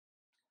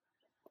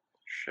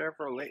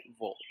Chevrolet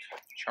Volt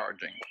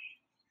charging.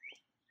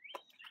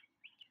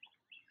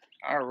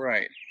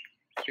 Alright,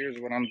 here's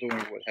what I'm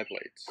doing with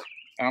headlights.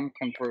 I'm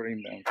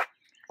converting them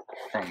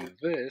from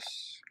this,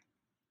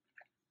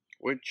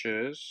 which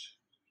is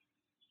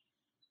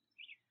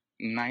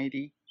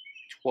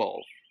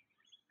 9012.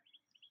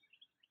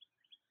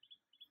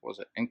 Was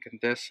it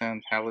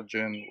incandescent,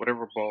 halogen,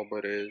 whatever bulb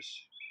it is,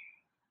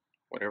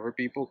 whatever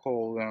people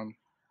call them.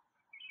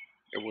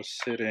 It was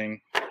sitting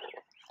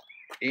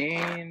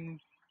in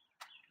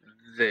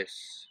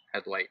this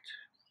headlight.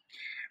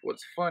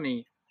 What's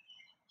funny,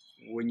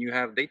 when you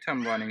have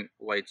daytime running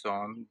lights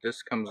on,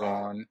 this comes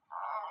on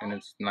and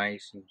it's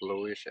nice and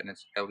bluish and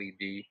it's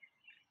LED.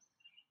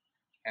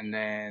 And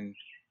then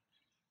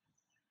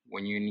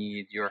when you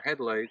need your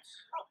headlights,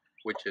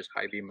 which is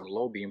high beam and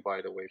low beam,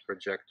 by the way,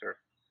 projector,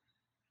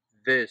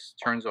 this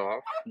turns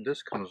off,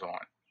 this comes on.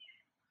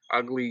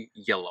 Ugly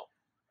yellow.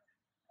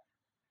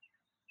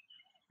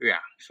 Yeah,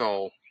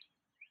 so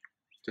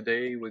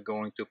today we're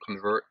going to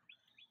convert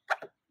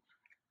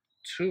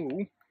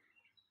to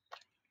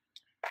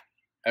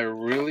a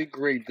really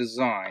great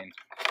design.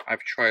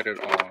 I've tried it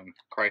on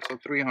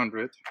Chrysler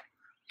 300. It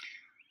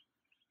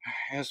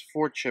has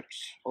 4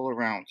 chips all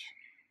around.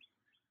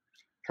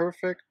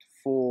 Perfect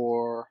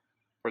for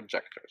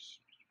projectors.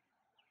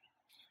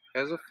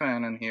 Has a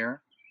fan in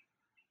here.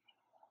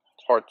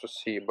 It's hard to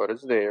see, but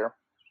it's there.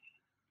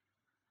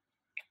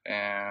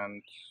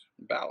 And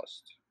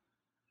ballast.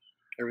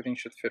 Everything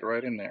should fit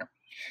right in there.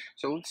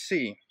 So let's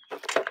see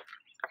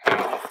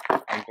how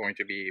I'm going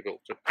to be able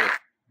to put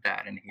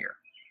that in here.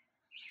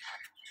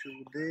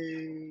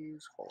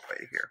 Today's hole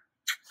right here.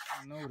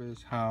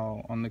 Notice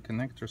how on the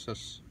connector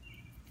says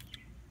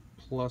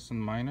plus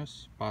and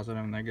minus,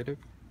 positive and negative.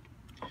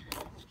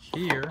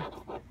 Here,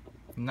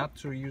 not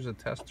to use a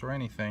test or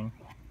anything,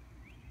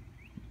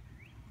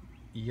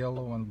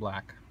 yellow and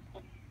black.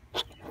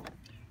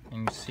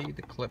 And you see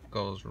the clip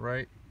goes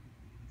right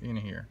in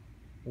here.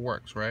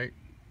 Works, right?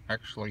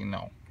 Actually,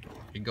 no.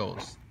 It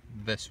goes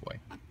this way.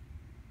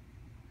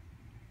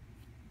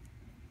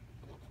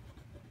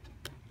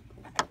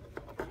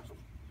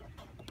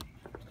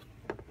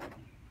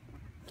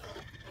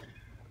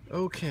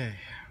 Okay.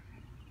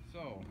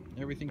 So,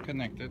 everything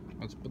connected.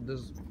 Let's put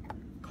this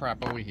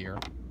crap over here.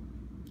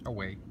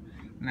 Away.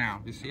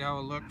 Now, you see how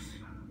it looks?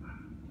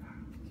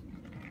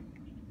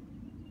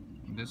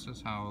 This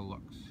is how it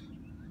looks.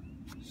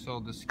 So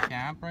this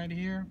cap right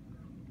here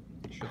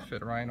should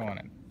fit right on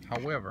it.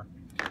 However,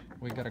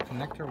 we got a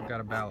connector, we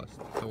got a ballast.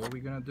 So what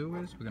we're gonna do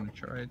is we're gonna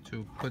try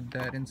to put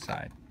that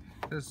inside.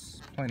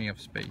 There's plenty of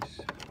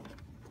space.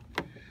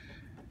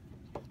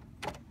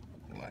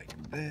 Like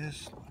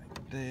this,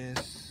 like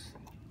this,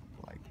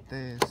 like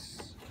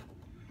this.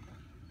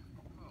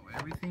 Oh,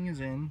 everything is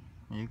in.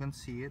 You can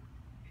see it.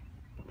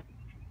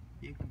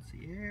 You can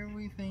see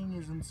everything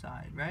is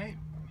inside, right?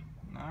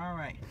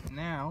 Alright,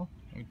 now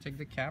we take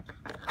the cap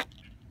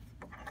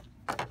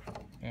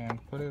and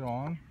put it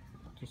on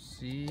to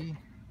see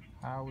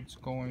how it's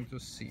going to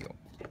seal.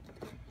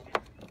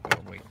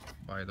 Oh wait,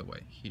 by the way,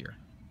 here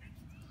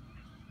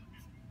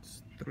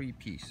it's 3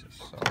 pieces,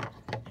 so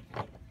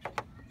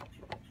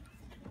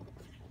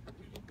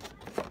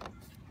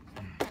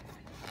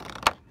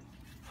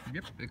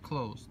yep, it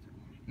closed.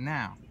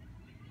 Now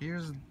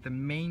here's the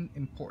main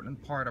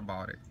important part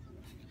about it.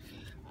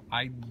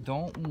 I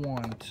don't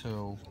want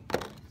to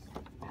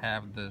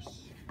have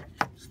this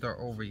start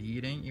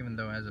overheating even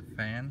though it has a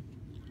fan.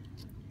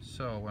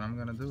 So what I'm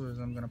gonna do is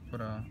I'm gonna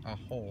put a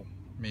hole,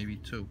 maybe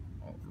 2,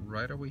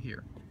 right over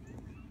here.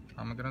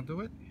 How am I gonna do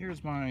it?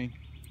 Here's my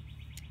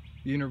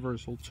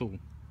universal tool.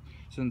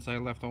 Since I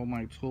left all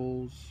my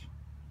tools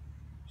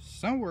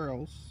somewhere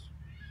else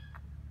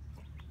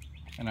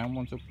and I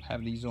want to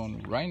have these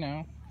on right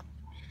now,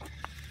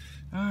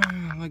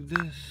 like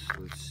this.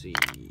 Let's see.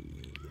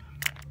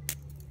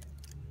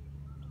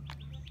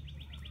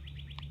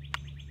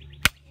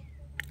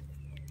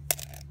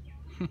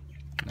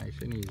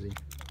 Nice and easy.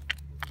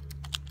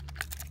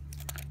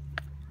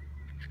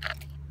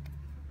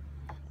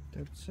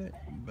 That's it.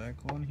 Back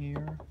on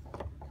here.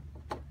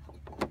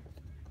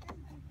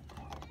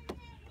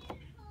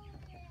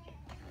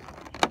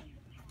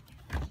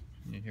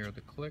 You hear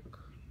the click.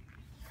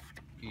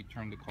 You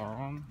turn the car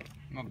on.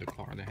 Not the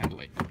car, the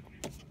headlight.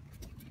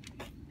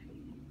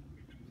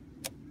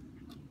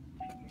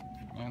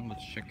 And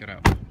let's check it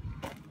out.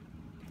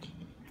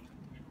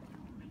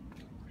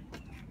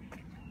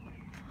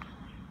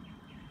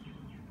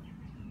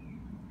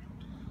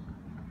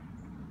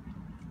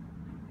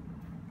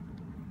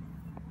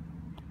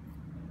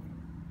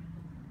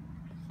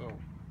 So,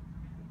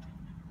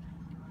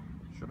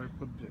 should I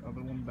put the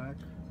other one back?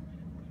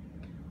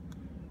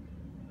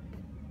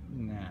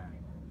 Nah.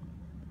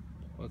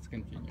 Let's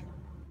continue.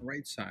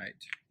 Right side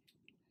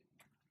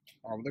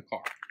of the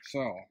car.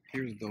 So,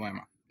 here's the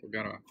dilemma. We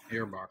got a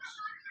airbox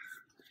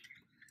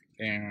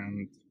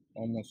and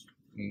almost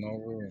no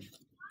room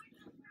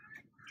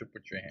to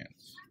put your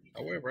hands.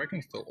 However, I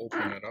can still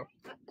open it up,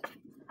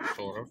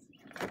 sort of.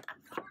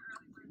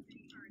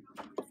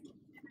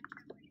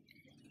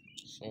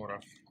 sort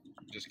of.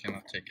 Just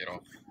cannot take it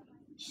off.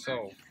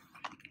 So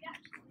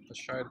let's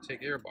try to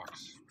take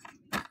airbox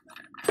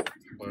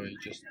by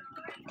just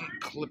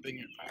clipping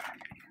it back,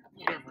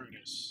 whatever it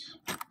is.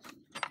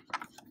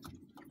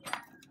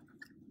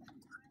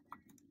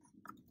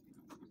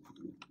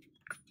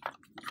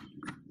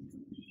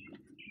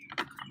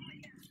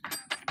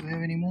 Do we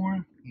have any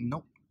more?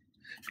 Nope.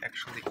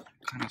 Actually,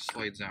 kind of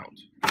slides out.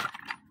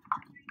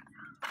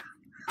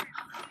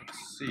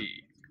 Let's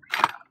see.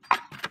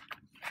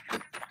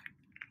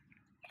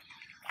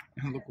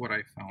 And look what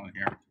I found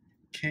here.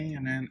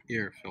 K&N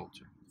air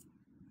filter.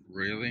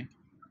 Really?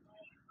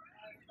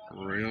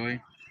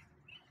 Really?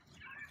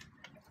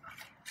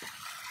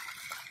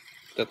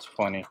 That's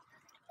funny.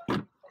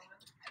 Oops.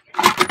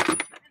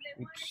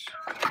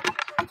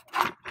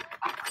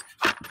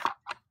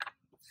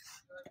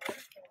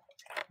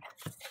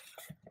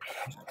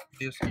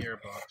 This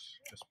gearbox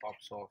just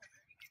pops off.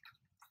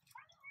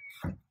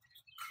 I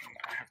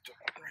have to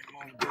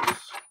remove this.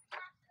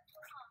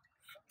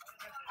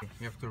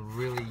 You have to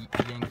really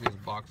yank this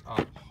box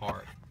out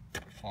hard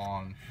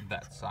on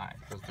that side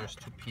because there's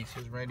two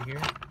pieces right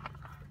here.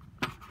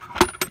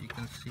 You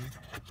can see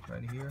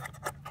right here.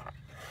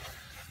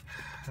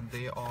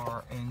 They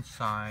are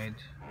inside,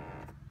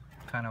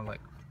 kind of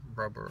like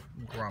rubber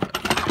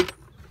grommet.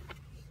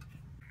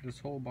 This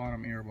whole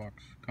bottom airbox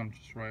comes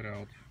right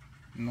out,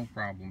 no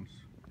problems.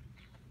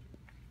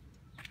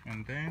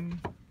 And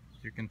then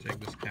you can take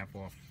this cap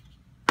off,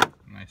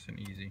 nice and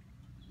easy.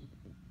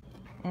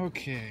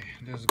 Okay,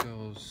 this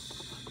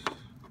goes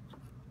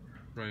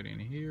right in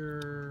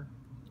here.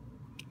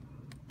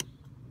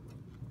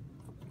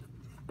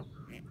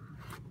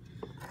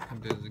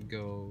 This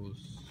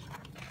goes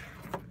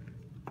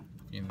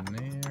in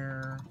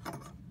there.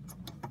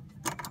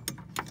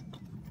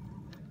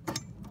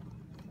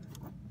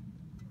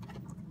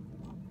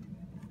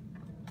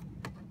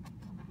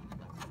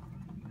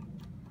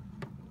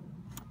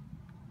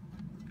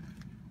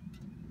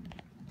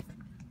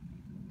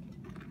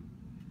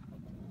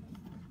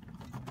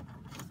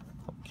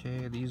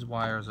 Okay, these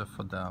wires are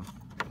for the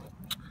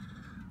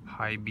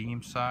high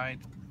beam side,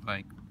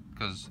 like,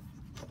 because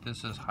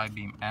this is high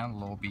beam and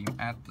low beam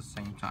at the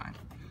same time.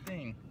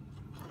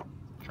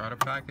 Try to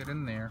pack it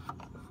in there.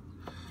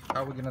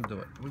 How are we gonna do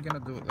it? We're gonna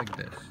do it like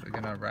this. We're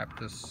gonna wrap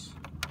this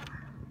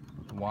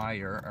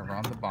wire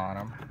around the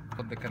bottom,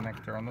 put the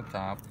connector on the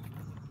top,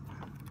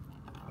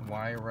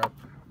 wire up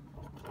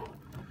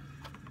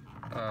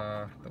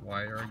the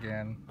wire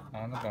again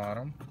on the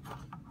bottom,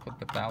 put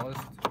the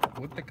ballast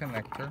with the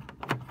connector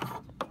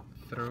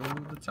through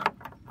the top.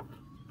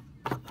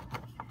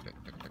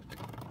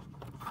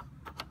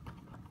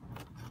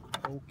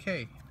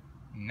 Okay,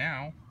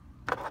 now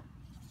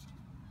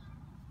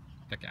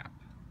the cap.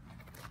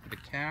 The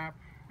cap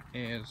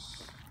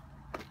is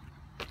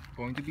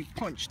going to be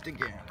punched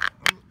again.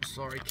 Oh,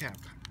 sorry, cap.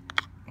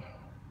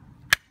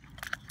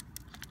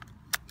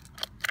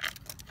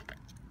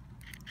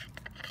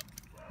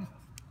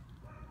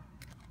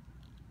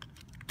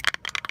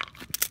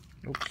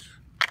 Oops.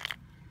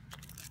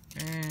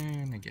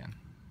 And again.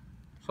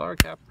 Sorry,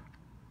 cap.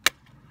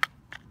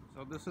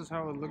 So this is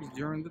how it looks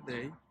during the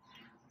day.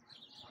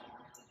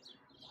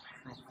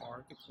 From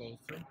far to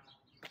closer.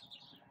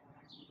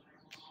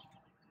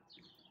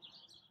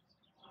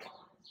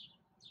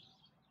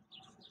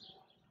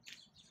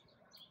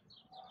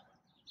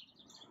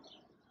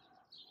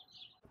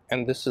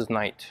 And this is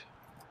night.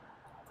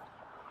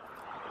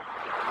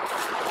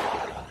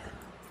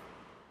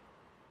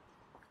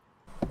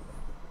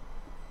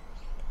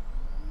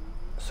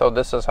 So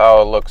this is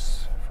how it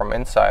looks from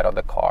inside of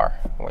the car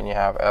when you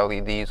have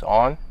LEDs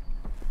on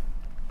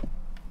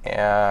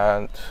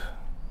and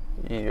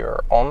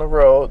you're on the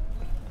road.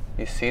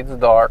 You see it's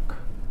dark.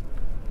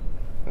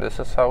 This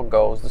is how it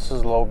goes. This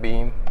is low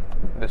beam.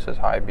 This is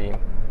high beam.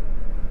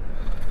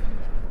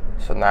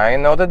 So now you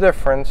know the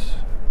difference.